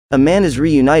A man is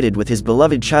reunited with his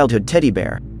beloved childhood teddy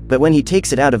bear, but when he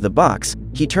takes it out of the box,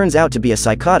 he turns out to be a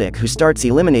psychotic who starts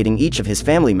eliminating each of his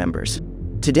family members.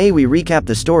 Today we recap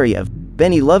the story of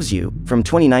Benny Loves You from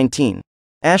 2019.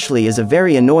 Ashley is a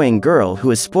very annoying girl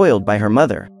who is spoiled by her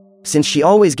mother. Since she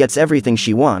always gets everything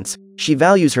she wants, she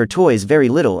values her toys very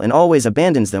little and always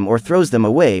abandons them or throws them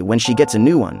away when she gets a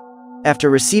new one. After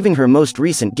receiving her most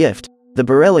recent gift, the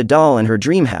Barella doll in her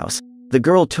dream house, the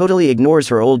girl totally ignores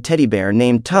her old teddy bear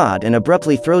named Todd and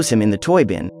abruptly throws him in the toy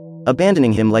bin,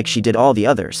 abandoning him like she did all the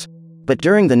others. But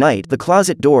during the night, the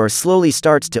closet door slowly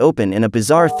starts to open and a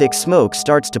bizarre thick smoke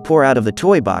starts to pour out of the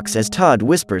toy box as Todd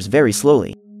whispers very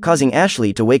slowly, causing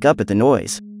Ashley to wake up at the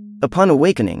noise. Upon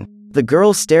awakening, the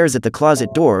girl stares at the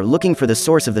closet door looking for the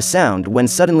source of the sound when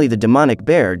suddenly the demonic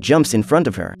bear jumps in front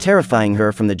of her, terrifying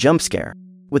her from the jump scare.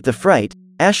 With the fright,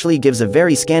 Ashley gives a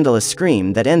very scandalous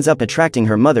scream that ends up attracting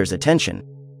her mother's attention.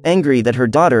 Angry that her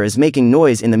daughter is making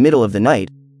noise in the middle of the night,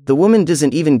 the woman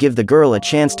doesn't even give the girl a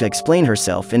chance to explain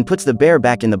herself and puts the bear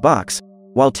back in the box,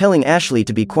 while telling Ashley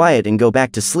to be quiet and go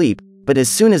back to sleep. But as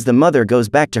soon as the mother goes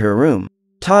back to her room,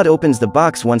 Todd opens the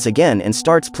box once again and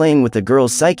starts playing with the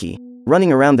girl's psyche,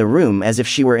 running around the room as if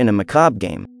she were in a macabre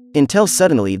game. Until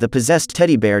suddenly the possessed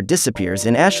teddy bear disappears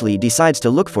and Ashley decides to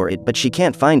look for it but she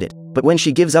can't find it. But when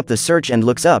she gives up the search and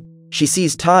looks up, she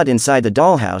sees Todd inside the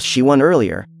dollhouse she won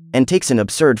earlier, and takes an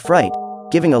absurd fright,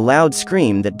 giving a loud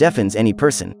scream that deafens any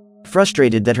person.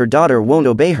 Frustrated that her daughter won't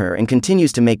obey her and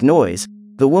continues to make noise,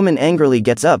 the woman angrily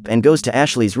gets up and goes to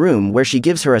Ashley's room where she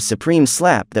gives her a supreme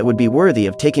slap that would be worthy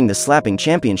of taking the slapping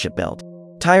championship belt.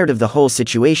 Tired of the whole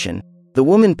situation, the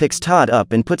woman picks Todd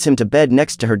up and puts him to bed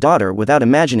next to her daughter without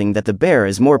imagining that the bear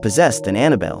is more possessed than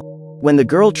Annabelle. When the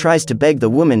girl tries to beg the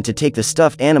woman to take the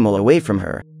stuffed animal away from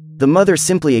her, the mother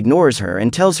simply ignores her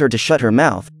and tells her to shut her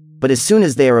mouth, but as soon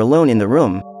as they are alone in the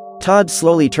room, Todd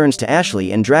slowly turns to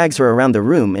Ashley and drags her around the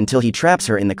room until he traps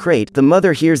her in the crate. The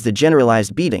mother hears the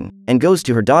generalized beating, and goes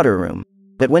to her daughter's room,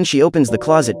 but when she opens the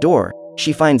closet door,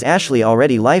 she finds Ashley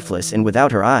already lifeless and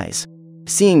without her eyes.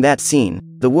 Seeing that scene,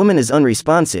 the woman is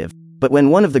unresponsive, but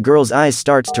when one of the girl's eyes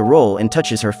starts to roll and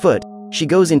touches her foot, she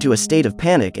goes into a state of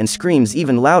panic and screams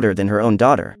even louder than her own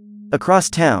daughter. Across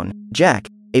town, Jack,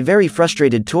 a very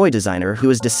frustrated toy designer who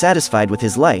is dissatisfied with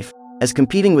his life, is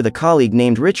competing with a colleague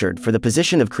named Richard for the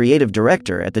position of creative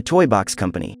director at the Toy Box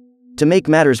Company. To make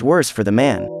matters worse for the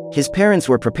man, his parents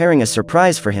were preparing a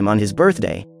surprise for him on his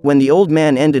birthday, when the old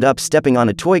man ended up stepping on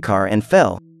a toy car and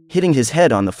fell, hitting his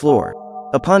head on the floor.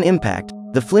 Upon impact,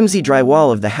 the flimsy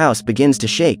drywall of the house begins to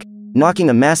shake, knocking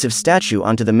a massive statue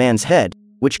onto the man's head,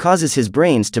 which causes his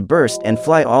brains to burst and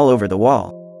fly all over the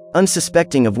wall.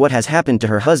 Unsuspecting of what has happened to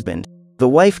her husband, the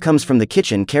wife comes from the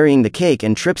kitchen carrying the cake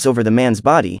and trips over the man's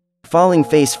body, falling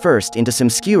face first into some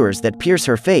skewers that pierce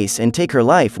her face and take her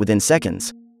life within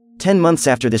seconds. 10 months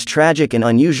after this tragic and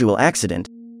unusual accident,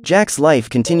 Jack's life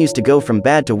continues to go from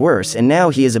bad to worse and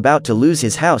now he is about to lose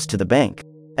his house to the bank.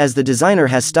 As the designer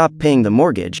has stopped paying the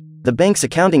mortgage, the bank's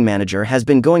accounting manager has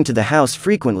been going to the house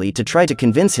frequently to try to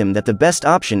convince him that the best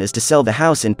option is to sell the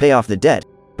house and pay off the debt,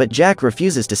 but Jack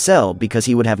refuses to sell because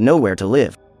he would have nowhere to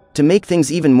live. To make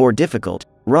things even more difficult,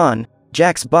 Ron,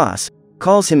 Jack's boss,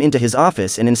 calls him into his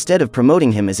office and instead of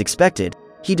promoting him as expected,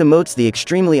 he demotes the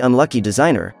extremely unlucky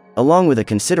designer, along with a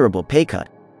considerable pay cut.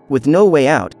 With no way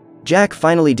out, Jack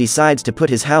finally decides to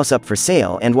put his house up for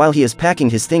sale, and while he is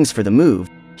packing his things for the move,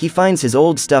 he finds his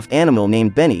old stuffed animal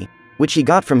named Benny, which he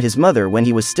got from his mother when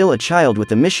he was still a child with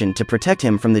the mission to protect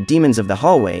him from the demons of the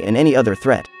hallway and any other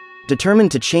threat.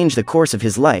 Determined to change the course of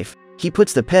his life, he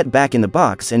puts the pet back in the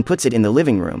box and puts it in the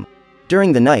living room.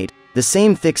 During the night, the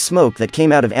same thick smoke that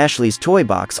came out of Ashley's toy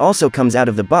box also comes out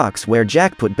of the box where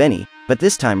Jack put Benny, but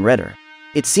this time redder.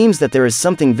 It seems that there is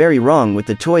something very wrong with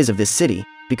the toys of this city,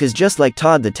 because just like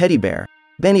Todd the teddy bear,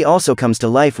 Benny also comes to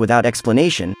life without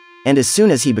explanation, and as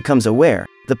soon as he becomes aware,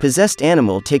 the possessed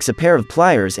animal takes a pair of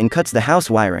pliers and cuts the house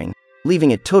wiring,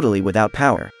 leaving it totally without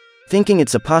power. Thinking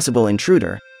it's a possible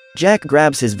intruder, Jack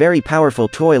grabs his very powerful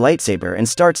toy lightsaber and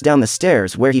starts down the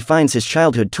stairs where he finds his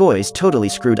childhood toys totally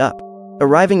screwed up.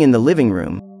 Arriving in the living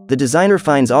room, the designer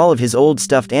finds all of his old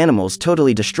stuffed animals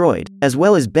totally destroyed, as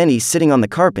well as Benny sitting on the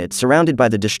carpet surrounded by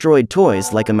the destroyed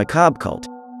toys like a macabre cult.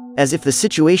 As if the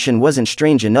situation wasn't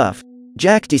strange enough,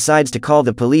 Jack decides to call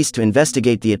the police to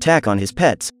investigate the attack on his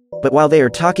pets, but while they are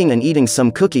talking and eating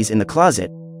some cookies in the closet,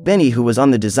 Benny, who was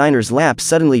on the designer's lap,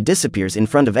 suddenly disappears in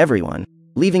front of everyone,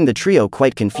 leaving the trio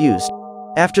quite confused.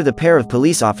 After the pair of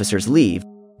police officers leave,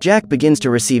 Jack begins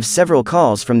to receive several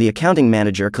calls from the accounting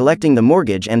manager collecting the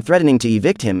mortgage and threatening to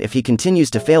evict him if he continues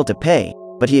to fail to pay,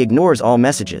 but he ignores all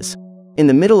messages. In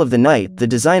the middle of the night, the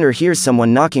designer hears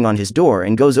someone knocking on his door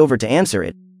and goes over to answer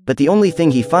it, but the only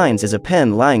thing he finds is a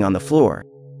pen lying on the floor.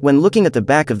 When looking at the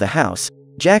back of the house,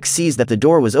 Jack sees that the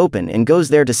door was open and goes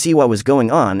there to see what was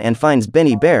going on and finds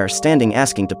Benny Bear standing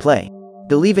asking to play.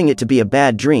 Believing it to be a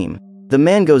bad dream, the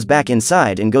man goes back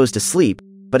inside and goes to sleep,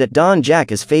 but at dawn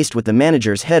Jack is faced with the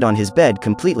manager's head on his bed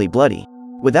completely bloody.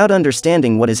 Without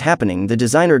understanding what is happening, the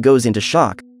designer goes into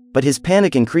shock, but his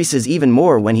panic increases even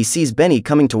more when he sees Benny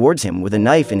coming towards him with a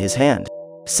knife in his hand.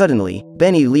 Suddenly,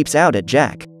 Benny leaps out at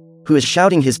Jack, who is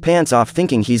shouting his pants off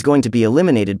thinking he's going to be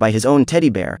eliminated by his own teddy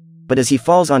bear, but as he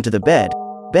falls onto the bed,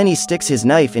 Benny sticks his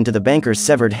knife into the banker's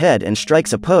severed head and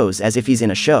strikes a pose as if he's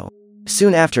in a show.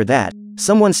 Soon after that,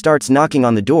 someone starts knocking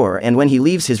on the door, and when he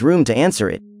leaves his room to answer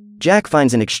it, Jack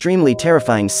finds an extremely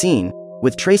terrifying scene,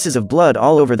 with traces of blood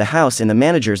all over the house and the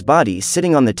manager's body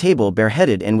sitting on the table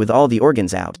bareheaded and with all the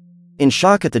organs out. In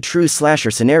shock at the true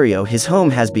slasher scenario his home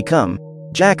has become,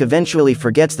 Jack eventually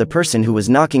forgets the person who was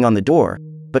knocking on the door,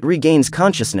 but regains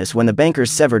consciousness when the banker's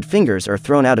severed fingers are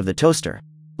thrown out of the toaster.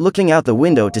 Looking out the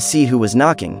window to see who was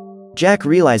knocking, Jack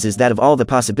realizes that of all the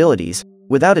possibilities,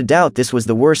 without a doubt this was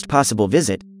the worst possible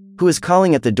visit. Who is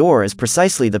calling at the door is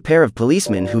precisely the pair of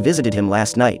policemen who visited him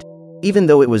last night. Even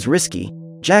though it was risky,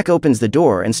 Jack opens the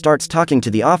door and starts talking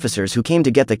to the officers who came to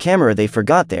get the camera they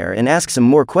forgot there and asks some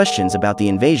more questions about the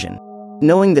invasion.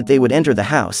 Knowing that they would enter the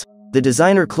house, the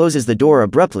designer closes the door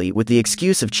abruptly with the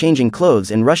excuse of changing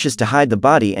clothes and rushes to hide the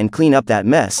body and clean up that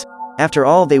mess. After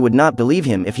all, they would not believe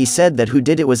him if he said that who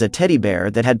did it was a teddy bear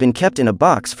that had been kept in a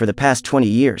box for the past 20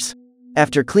 years.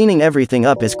 After cleaning everything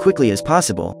up as quickly as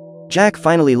possible, Jack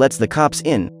finally lets the cops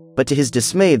in, but to his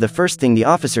dismay the first thing the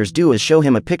officers do is show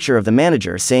him a picture of the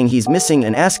manager saying he's missing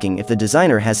and asking if the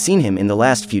designer has seen him in the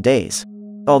last few days.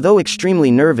 Although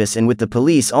extremely nervous and with the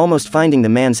police almost finding the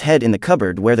man's head in the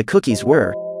cupboard where the cookies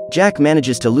were, Jack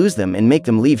manages to lose them and make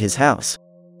them leave his house.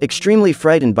 Extremely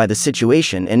frightened by the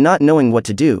situation and not knowing what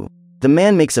to do, the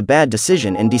man makes a bad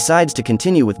decision and decides to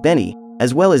continue with Benny,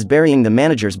 as well as burying the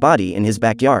manager's body in his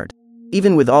backyard.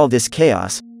 Even with all this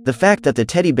chaos, the fact that the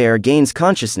teddy bear gains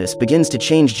consciousness begins to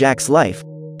change Jack's life,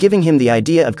 giving him the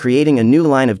idea of creating a new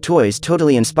line of toys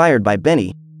totally inspired by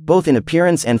Benny, both in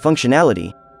appearance and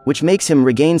functionality, which makes him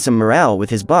regain some morale with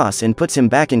his boss and puts him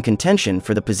back in contention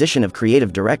for the position of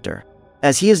creative director.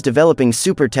 As he is developing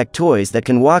super tech toys that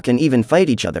can walk and even fight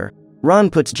each other, Ron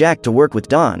puts Jack to work with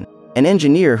Don, an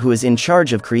engineer who is in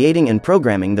charge of creating and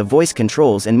programming the voice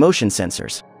controls and motion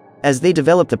sensors. As they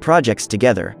develop the projects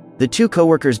together, the two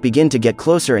coworkers begin to get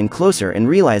closer and closer, and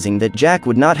realizing that Jack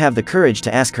would not have the courage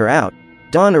to ask her out,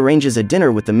 Don arranges a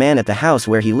dinner with the man at the house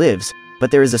where he lives, but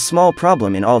there is a small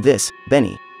problem in all this: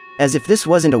 Benny. As if this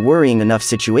wasn't a worrying enough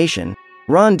situation,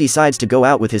 Ron decides to go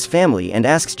out with his family and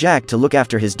asks Jack to look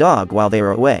after his dog while they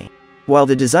are away. While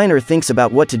the designer thinks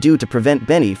about what to do to prevent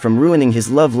Benny from ruining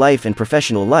his love life and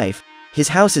professional life, his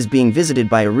house is being visited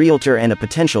by a realtor and a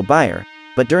potential buyer,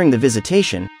 but during the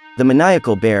visitation, the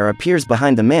maniacal bear appears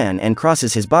behind the man and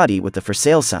crosses his body with the for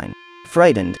sale sign.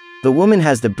 Frightened, the woman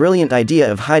has the brilliant idea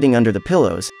of hiding under the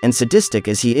pillows, and sadistic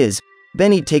as he is,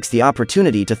 Benny takes the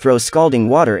opportunity to throw scalding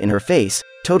water in her face,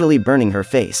 totally burning her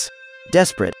face.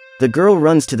 Desperate, the girl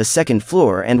runs to the second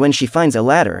floor, and when she finds a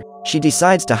ladder, she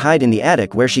decides to hide in the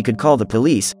attic where she could call the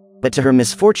police, but to her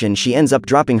misfortune she ends up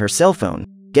dropping her cell phone,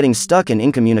 getting stuck and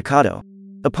incommunicado.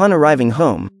 Upon arriving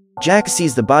home, Jack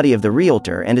sees the body of the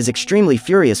realtor and is extremely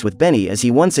furious with Benny as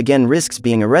he once again risks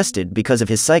being arrested because of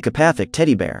his psychopathic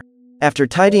teddy bear. After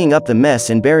tidying up the mess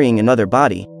and burying another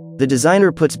body, the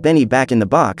designer puts Benny back in the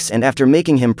box, and after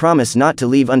making him promise not to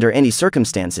leave under any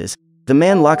circumstances, the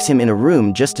man locks him in a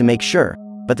room just to make sure,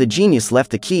 but the genius left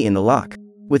the key in the lock.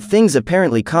 With things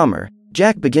apparently calmer,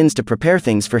 Jack begins to prepare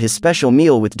things for his special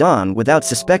meal with Don without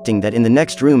suspecting that in the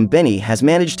next room Benny has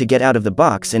managed to get out of the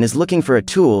box and is looking for a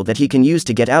tool that he can use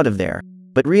to get out of there.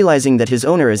 But realizing that his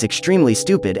owner is extremely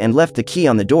stupid and left the key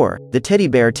on the door, the teddy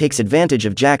bear takes advantage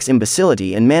of Jack's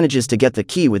imbecility and manages to get the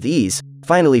key with ease,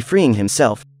 finally freeing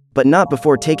himself, but not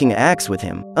before taking an axe with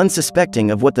him,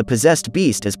 unsuspecting of what the possessed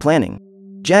beast is planning.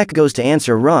 Jack goes to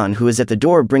answer Ron, who is at the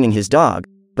door bringing his dog,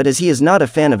 but as he is not a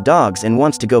fan of dogs and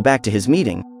wants to go back to his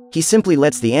meeting, he simply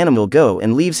lets the animal go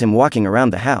and leaves him walking around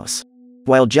the house.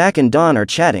 While Jack and Don are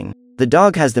chatting, the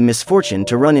dog has the misfortune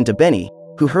to run into Benny,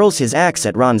 who hurls his axe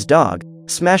at Ron's dog,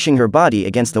 smashing her body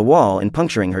against the wall and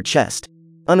puncturing her chest.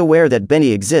 Unaware that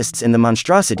Benny exists in the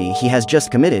monstrosity he has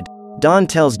just committed, Don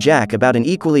tells Jack about an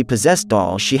equally possessed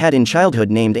doll she had in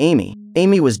childhood named Amy.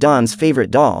 Amy was Don's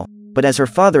favorite doll, but as her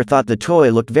father thought the toy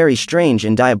looked very strange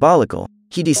and diabolical,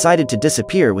 he decided to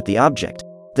disappear with the object.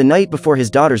 The night before his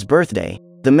daughter's birthday,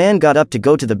 the man got up to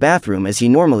go to the bathroom as he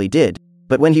normally did,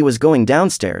 but when he was going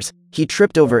downstairs, he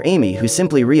tripped over Amy, who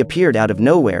simply reappeared out of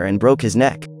nowhere and broke his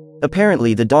neck.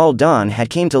 Apparently the doll Dawn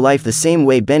had came to life the same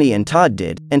way Benny and Todd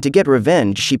did, and to get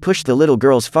revenge she pushed the little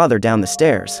girl's father down the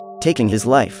stairs, taking his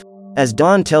life. As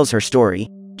Dawn tells her story,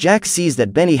 Jack sees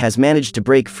that Benny has managed to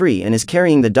break free and is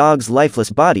carrying the dog's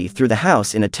lifeless body through the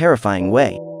house in a terrifying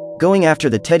way. Going after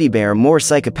the teddy bear more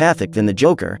psychopathic than the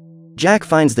Joker, Jack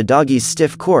finds the doggy's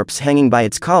stiff corpse hanging by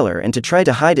its collar, and to try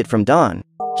to hide it from Dawn,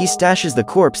 he stashes the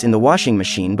corpse in the washing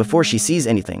machine before she sees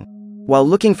anything. While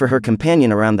looking for her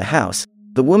companion around the house,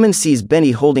 the woman sees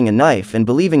Benny holding a knife and,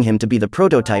 believing him to be the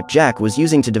prototype Jack was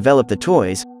using to develop the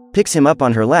toys, picks him up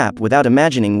on her lap without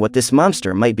imagining what this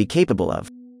monster might be capable of.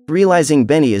 Realizing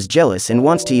Benny is jealous and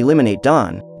wants to eliminate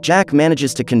Dawn, Jack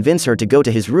manages to convince her to go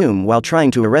to his room while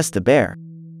trying to arrest the bear.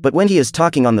 But when he is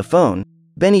talking on the phone,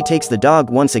 Benny takes the dog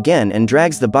once again and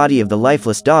drags the body of the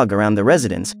lifeless dog around the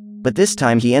residence, but this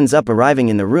time he ends up arriving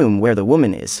in the room where the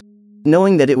woman is.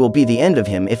 Knowing that it will be the end of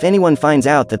him if anyone finds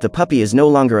out that the puppy is no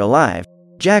longer alive,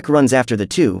 Jack runs after the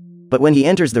two, but when he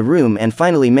enters the room and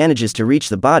finally manages to reach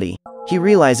the body, he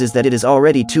realizes that it is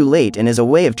already too late, and as a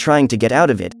way of trying to get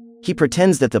out of it, he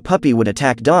pretends that the puppy would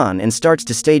attack Dawn and starts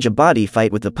to stage a body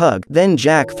fight with the pug. Then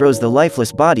Jack throws the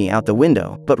lifeless body out the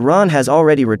window, but Ron has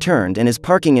already returned and is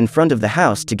parking in front of the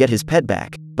house to get his pet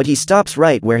back, but he stops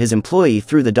right where his employee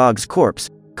threw the dog's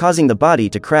corpse, causing the body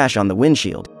to crash on the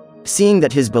windshield. Seeing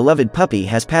that his beloved puppy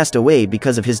has passed away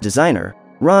because of his designer,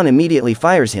 Ron immediately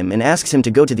fires him and asks him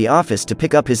to go to the office to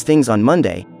pick up his things on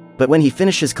Monday, but when he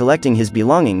finishes collecting his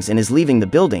belongings and is leaving the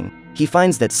building, he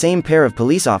finds that same pair of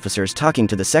police officers talking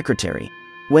to the secretary.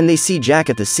 When they see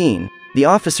Jack at the scene, the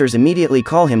officers immediately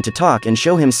call him to talk and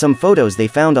show him some photos they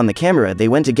found on the camera they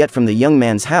went to get from the young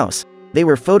man's house. They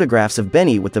were photographs of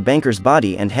Benny with the banker's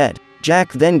body and head.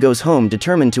 Jack then goes home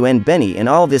determined to end Benny and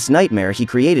all this nightmare he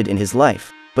created in his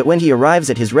life. But when he arrives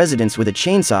at his residence with a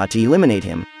chainsaw to eliminate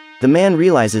him, the man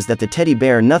realizes that the teddy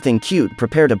bear Nothing Cute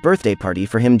prepared a birthday party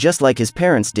for him just like his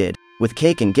parents did, with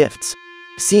cake and gifts.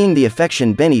 Seeing the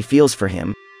affection Benny feels for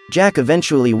him, Jack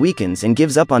eventually weakens and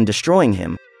gives up on destroying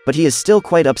him, but he is still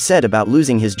quite upset about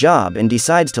losing his job and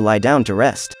decides to lie down to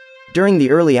rest. During the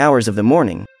early hours of the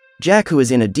morning, Jack, who is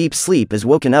in a deep sleep, is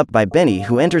woken up by Benny,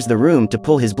 who enters the room to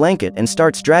pull his blanket and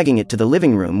starts dragging it to the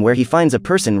living room where he finds a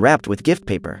person wrapped with gift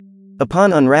paper.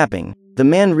 Upon unwrapping, the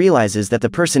man realizes that the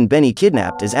person Benny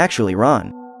kidnapped is actually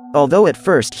Ron. Although at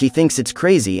first he thinks it's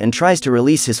crazy and tries to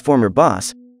release his former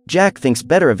boss, Jack thinks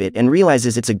better of it and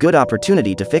realizes it's a good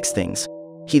opportunity to fix things.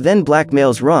 He then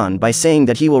blackmails Ron by saying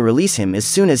that he will release him as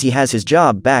soon as he has his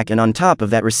job back, and on top of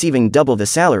that receiving double the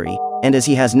salary, and as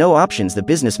he has no options the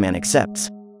businessman accepts.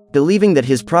 Believing that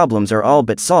his problems are all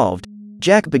but solved,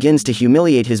 Jack begins to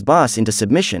humiliate his boss into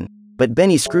submission, but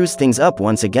Benny screws things up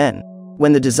once again.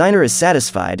 When the designer is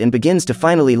satisfied and begins to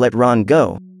finally let Ron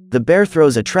go, the bear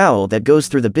throws a trowel that goes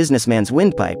through the businessman's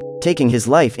windpipe, taking his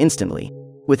life instantly.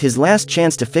 With his last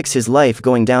chance to fix his life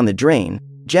going down the drain,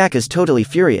 Jack is totally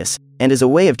furious, and as a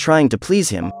way of trying to please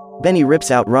him, Benny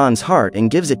rips out Ron's heart and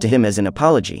gives it to him as an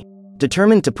apology.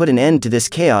 Determined to put an end to this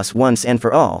chaos once and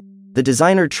for all, the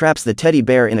designer traps the teddy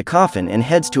bear in a coffin and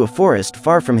heads to a forest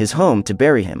far from his home to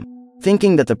bury him.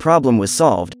 Thinking that the problem was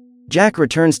solved, Jack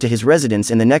returns to his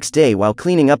residence, and the next day, while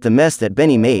cleaning up the mess that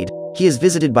Benny made, he is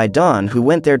visited by Dawn, who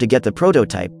went there to get the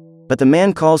prototype, but the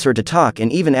man calls her to talk,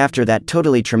 and even after that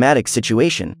totally traumatic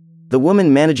situation, the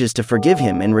woman manages to forgive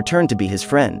him and return to be his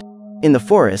friend. In the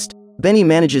forest, Benny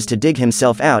manages to dig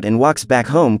himself out and walks back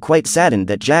home quite saddened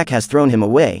that Jack has thrown him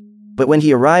away, but when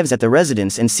he arrives at the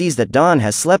residence and sees that Dawn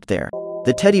has slept there,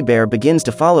 the teddy bear begins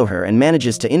to follow her and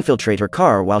manages to infiltrate her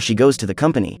car while she goes to the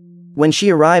company. When she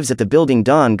arrives at the building,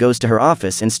 Dawn goes to her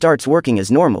office and starts working as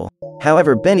normal.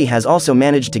 However, Benny has also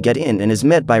managed to get in and is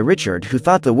met by Richard, who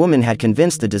thought the woman had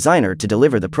convinced the designer to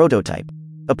deliver the prototype.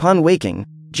 Upon waking,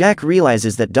 Jack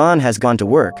realizes that Dawn has gone to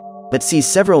work, but sees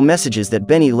several messages that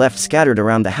Benny left scattered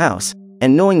around the house,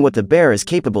 and knowing what the bear is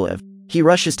capable of, he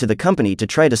rushes to the company to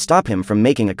try to stop him from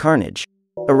making a carnage.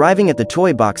 Arriving at the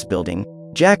toy box building,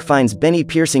 Jack finds Benny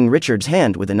piercing Richard's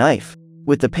hand with a knife.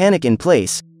 With the panic in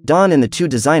place, Dawn and the two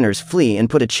designers flee and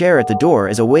put a chair at the door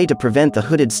as a way to prevent the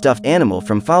hooded stuffed animal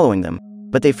from following them,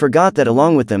 but they forgot that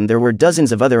along with them there were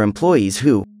dozens of other employees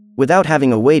who, without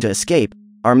having a way to escape,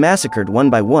 are massacred one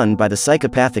by the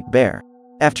psychopathic bear.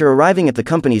 After arriving at the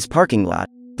company's parking lot,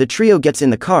 the trio gets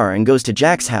in the car and goes to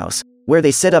Jack's house, where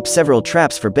they set up several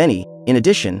traps for Benny, in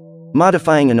addition,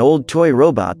 modifying an old toy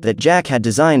robot that Jack had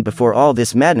designed before all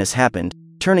this madness happened,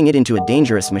 turning it into a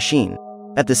dangerous machine.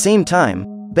 At the same time,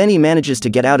 Benny manages to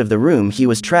get out of the room he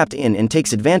was trapped in and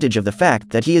takes advantage of the fact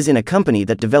that he is in a company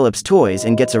that develops toys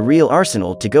and gets a real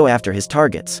arsenal to go after his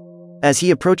targets. As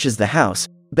he approaches the house,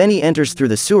 Benny enters through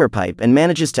the sewer pipe and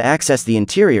manages to access the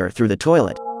interior through the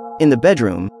toilet. In the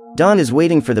bedroom, Dawn is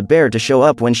waiting for the bear to show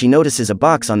up when she notices a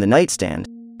box on the nightstand,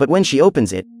 but when she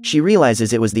opens it, she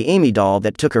realizes it was the Amy doll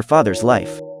that took her father's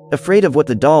life. Afraid of what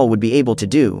the doll would be able to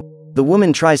do, the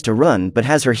woman tries to run but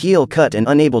has her heel cut and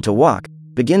unable to walk,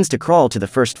 begins to crawl to the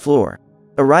first floor.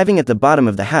 Arriving at the bottom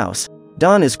of the house,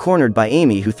 Dawn is cornered by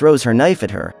Amy, who throws her knife at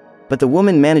her, but the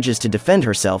woman manages to defend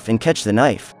herself and catch the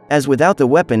knife, as without the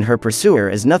weapon her pursuer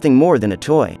is nothing more than a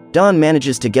toy. Dawn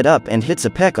manages to get up and hits a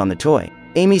peck on the toy.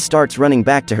 Amy starts running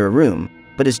back to her room,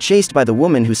 but is chased by the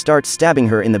woman, who starts stabbing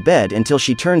her in the bed until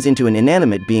she turns into an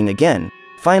inanimate being again,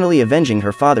 finally avenging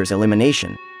her father's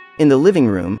elimination. In the living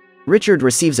room, Richard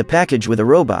receives a package with a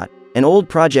robot, an old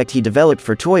project he developed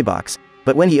for Toy Box,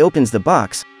 but when he opens the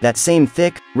box, that same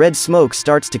thick, red smoke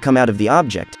starts to come out of the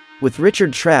object. With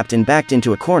Richard trapped and backed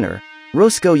into a corner,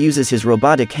 Roscoe uses his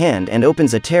robotic hand and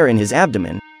opens a tear in his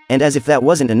abdomen, and as if that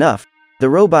wasn't enough, the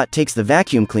robot takes the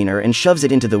vacuum cleaner and shoves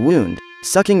it into the wound,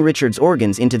 sucking Richard's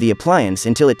organs into the appliance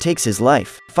until it takes his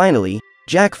life. Finally,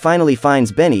 Jack finally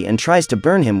finds Benny and tries to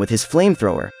burn him with his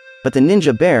flamethrower, but the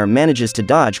ninja bear manages to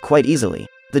dodge quite easily.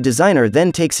 The designer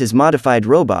then takes his modified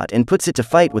robot and puts it to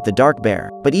fight with the dark bear,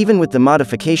 but even with the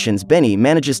modifications, Benny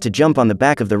manages to jump on the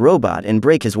back of the robot and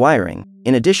break his wiring,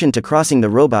 in addition to crossing the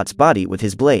robot's body with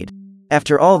his blade.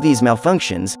 After all these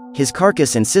malfunctions, his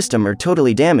carcass and system are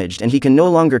totally damaged and he can no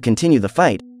longer continue the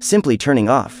fight, simply turning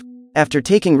off. After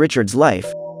taking Richard's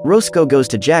life, Roscoe goes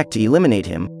to Jack to eliminate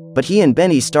him, but he and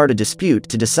Benny start a dispute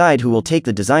to decide who will take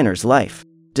the designer's life.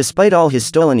 Despite all his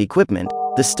stolen equipment,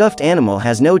 the stuffed animal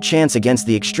has no chance against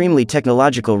the extremely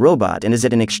technological robot and is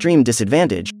at an extreme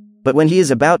disadvantage, but when he is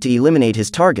about to eliminate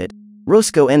his target,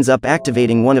 Roscoe ends up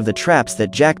activating one of the traps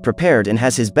that Jack prepared and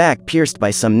has his back pierced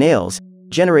by some nails,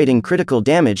 generating critical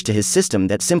damage to his system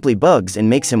that simply bugs and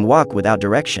makes him walk without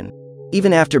direction.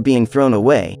 Even after being thrown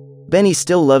away, Benny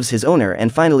still loves his owner,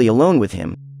 and finally alone with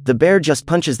him, the bear just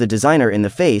punches the designer in the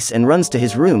face and runs to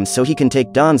his room so he can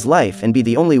take Dawn's life and be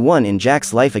the only one in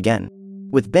Jack's life again.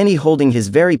 With Benny holding his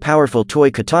very powerful toy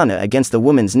katana against the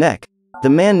woman's neck, the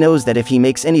man knows that if he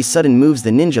makes any sudden moves, the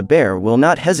ninja bear will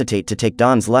not hesitate to take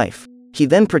Dawn's life. He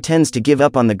then pretends to give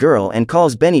up on the girl and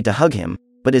calls Benny to hug him,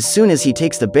 but as soon as he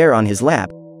takes the bear on his lap,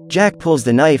 Jack pulls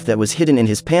the knife that was hidden in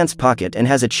his pants pocket and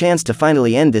has a chance to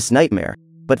finally end this nightmare,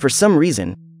 but for some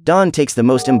reason, Dawn takes the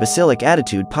most imbecilic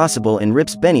attitude possible and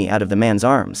rips Benny out of the man's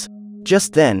arms.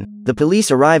 Just then, the police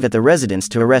arrive at the residence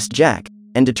to arrest Jack,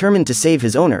 and determined to save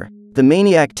his owner, the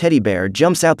maniac teddy bear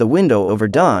jumps out the window over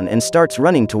Dawn and starts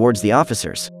running towards the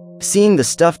officers. Seeing the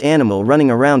stuffed animal running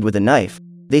around with a knife,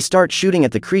 they start shooting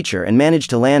at the creature and manage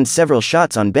to land several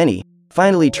shots on Benny,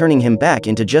 finally turning him back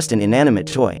into just an inanimate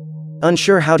toy.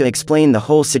 Unsure how to explain the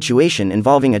whole situation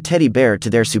involving a teddy bear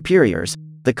to their superiors,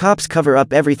 the cops cover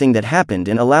up everything that happened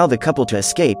and allow the couple to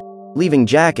escape, leaving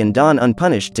Jack and Dawn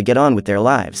unpunished to get on with their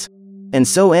lives. And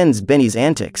so ends Benny's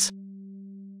antics.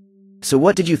 So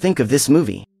what did you think of this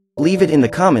movie? Leave it in the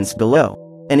comments below.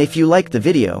 And if you liked the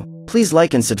video, please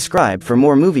like and subscribe for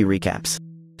more movie recaps.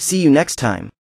 See you next time.